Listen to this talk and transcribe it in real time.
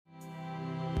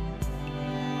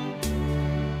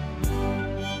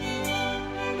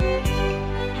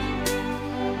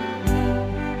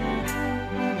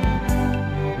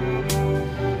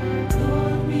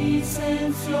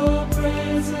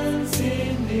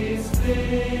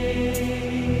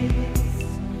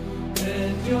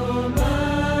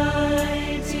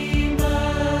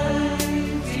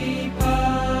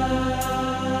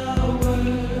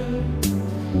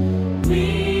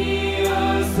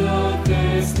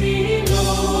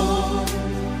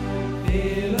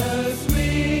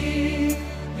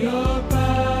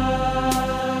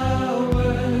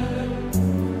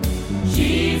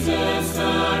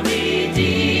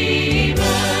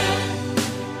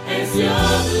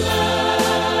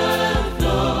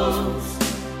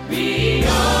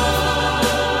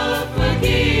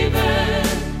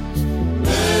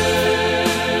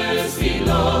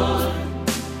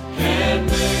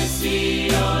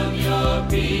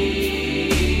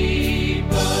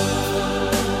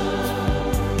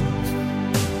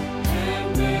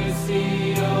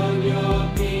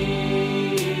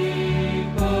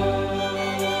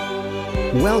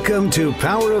Welcome to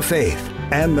Power of Faith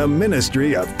and the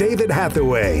ministry of David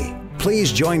Hathaway.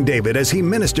 Please join David as he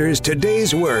ministers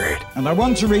today's word. And I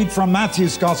want to read from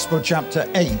Matthew's Gospel, chapter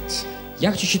 8.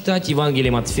 Я хочу читать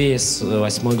Евангелие Матфея с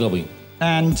 8 главы.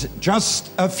 And just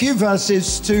a few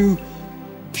verses to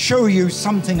show you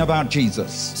something about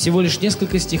Jesus. Всего лишь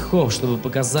несколько стихов, чтобы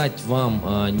показать вам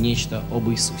нечто об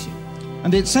Иисусе.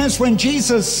 And it says, when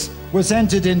Jesus was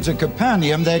entered into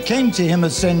Capernaum, there came to him a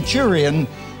centurion,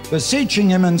 beseeching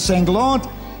him and saying, Lord,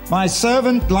 my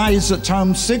servant lies at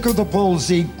home, sick of the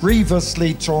palsy,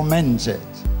 grievously tormented.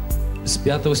 С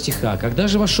 5 стиха. «Когда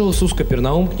же вошел Иисус в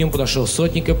Капернаум, к нему подошел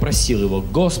сотник и просил его,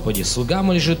 Господи, слуга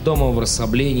мой лежит дома в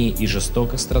расслаблении и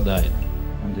жестоко страдает».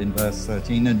 And in verse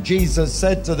 13, and Jesus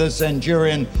said to the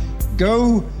centurion,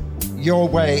 go your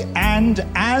way, and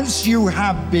as you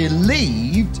have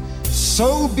believed,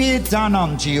 so be it done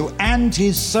unto you. And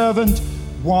his servant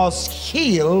was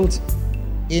healed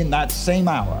in that same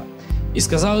hour. И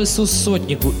сказал Иисус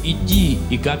сотнику, иди,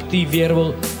 и как ты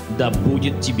веровал, да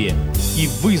будет тебе. И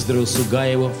выздоровел слуга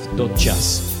его в тот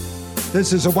час.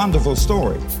 This is a wonderful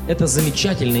story. Это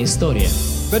замечательная история.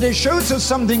 But it shows us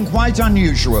something quite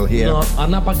unusual here. Но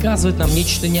она показывает нам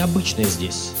нечто необычное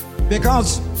здесь.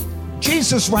 Because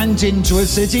Jesus went into a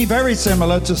city very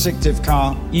similar to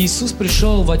Syktyvkar. Иисус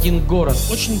пришел в один город,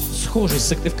 очень схожий с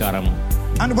Сыктывкаром.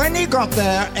 And when he got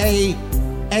there,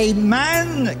 a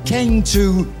man came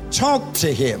to talk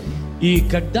to him. И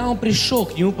когда он пришел,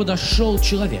 к нему подошел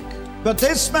человек. But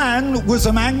this man was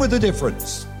a man with a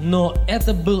difference. Но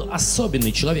это был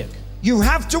особенный человек. You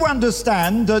have to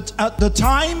understand that at the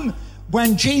time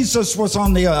when Jesus was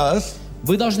on the earth,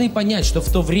 Вы должны понять, что в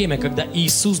то время, когда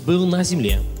Иисус был на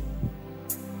земле,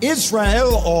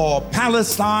 Israel or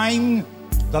Palestine,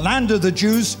 the land of the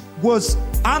Jews, was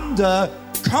under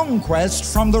conquest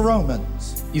from the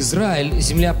Romans. Израиль,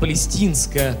 земля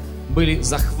палестинская, были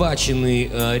захвачены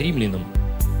римлянам,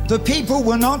 The people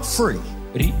were not free.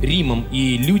 Римом,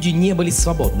 и люди не были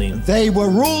свободны. They were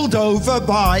ruled over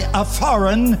by a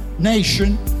foreign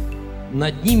nation.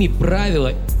 Над ними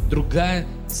правила другая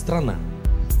страна.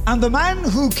 And the man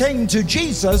who came to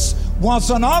Jesus was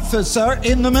an officer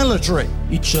in the military.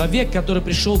 И человек, который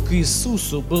пришел к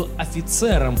Иисусу, был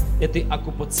офицером этой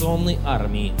оккупационной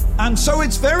армии. And so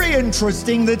it's very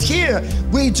interesting that here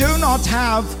we do not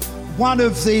have one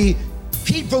of the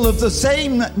people of the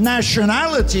same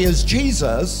nationality as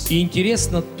Jesus. И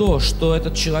интересно то, что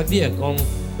этот человек, он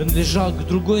принадлежал к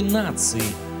другой нации,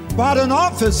 But an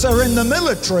officer in the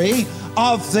military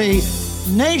of the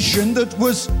nation that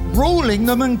was ruling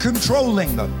them and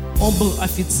controlling them. он был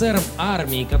офицером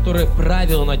армии, которая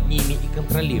правила над ними и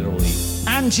контролировала их.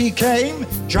 And he came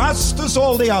just as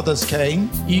all the others came.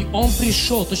 И он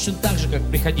пришел точно так же, как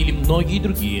приходили многие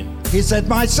другие. He said,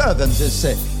 my servant is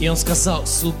sick, И он сказал,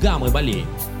 слуга мой болеет.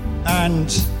 and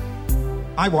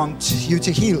I want you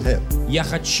to heal him. Я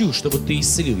хочу, чтобы ты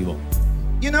исцелил его.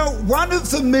 You know, one of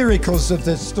the miracles of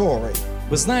this story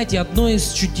Вы знаете, одно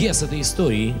из чудес этой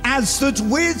истории is that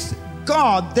with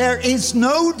God there is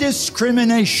no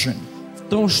discrimination. в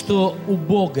том, что у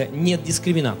Бога нет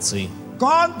дискриминации.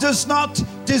 God does not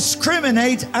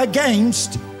discriminate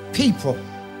against people.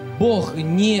 Бог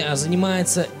не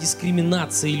занимается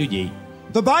дискриминацией людей.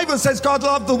 The Bible says God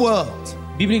loved the world.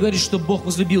 Библия говорит, что Бог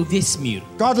возлюбил весь мир.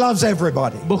 God loves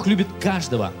everybody. Бог любит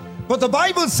каждого. But the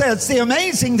Bible says the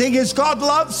amazing thing is God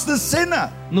loves the sinner.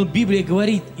 Но Библия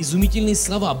говорит изумительные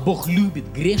слова. Бог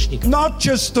любит грешников. Not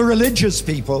just the religious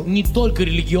people, Не только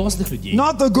религиозных людей,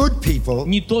 not the good people.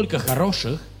 не только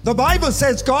хороших. The Bible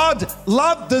says God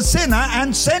loved the sinner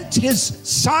and sent his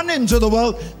son into the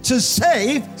world to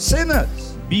save sinners.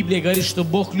 Библия говорит, что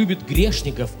Бог любит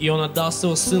грешников, и Он отдал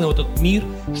Своего Сына в этот мир,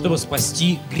 чтобы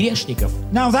спасти грешников.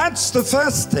 Now that's the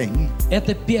first thing,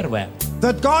 Это первое.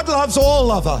 that God loves all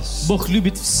of us. Бог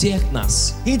любит всех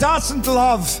нас. He doesn't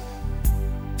love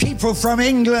people from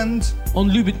England Он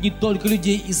любит не только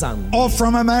людей из Англии or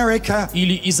from America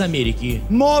или из Америки,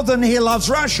 more than he loves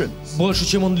Russians. больше,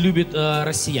 чем Он любит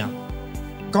россиян.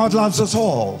 God loves us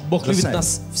all Бог the любит same.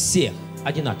 нас всех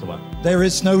одинаково. There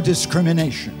is no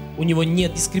discrimination. У Него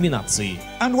нет дискриминации.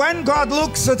 And when God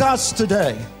looks at us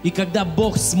today, И когда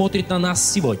Бог смотрит на нас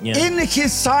сегодня, in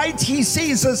his sight he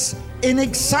sees us in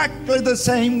exactly the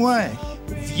same way.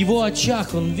 в Его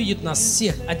очах Он видит нас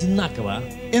всех одинаково.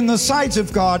 In the sight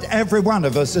of God, every one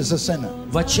of us is a sinner.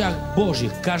 В очах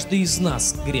Божьих каждый из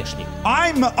нас грешник.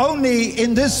 I'm only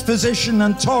in this position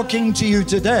and talking to you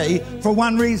today for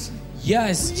one reason.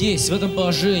 Я здесь, в этом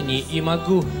положении, и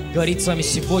могу говорить с вами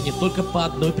сегодня только по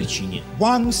одной причине.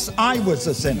 Once I was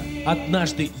a sinner,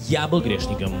 Однажды я был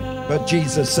грешником, but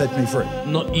Jesus set me free.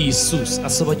 но Иисус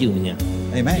освободил меня.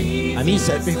 Amen. Аминь.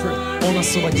 Set me free. Он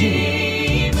освободил меня.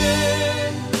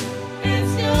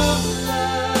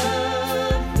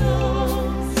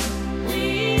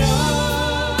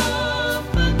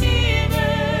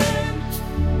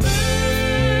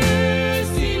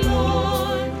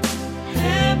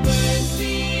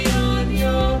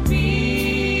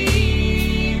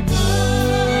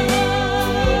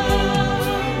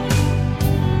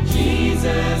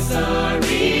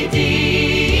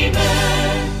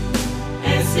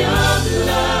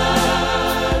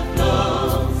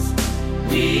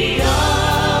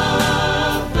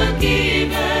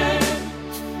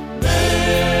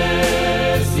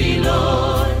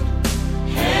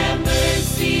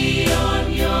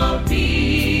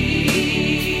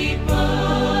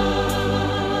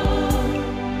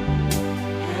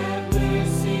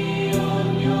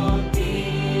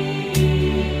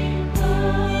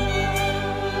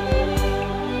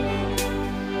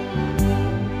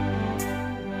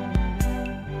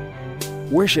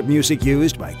 Worship music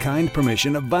used by kind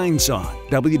permission of Vinesong.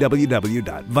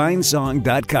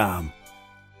 www.vinesong.com.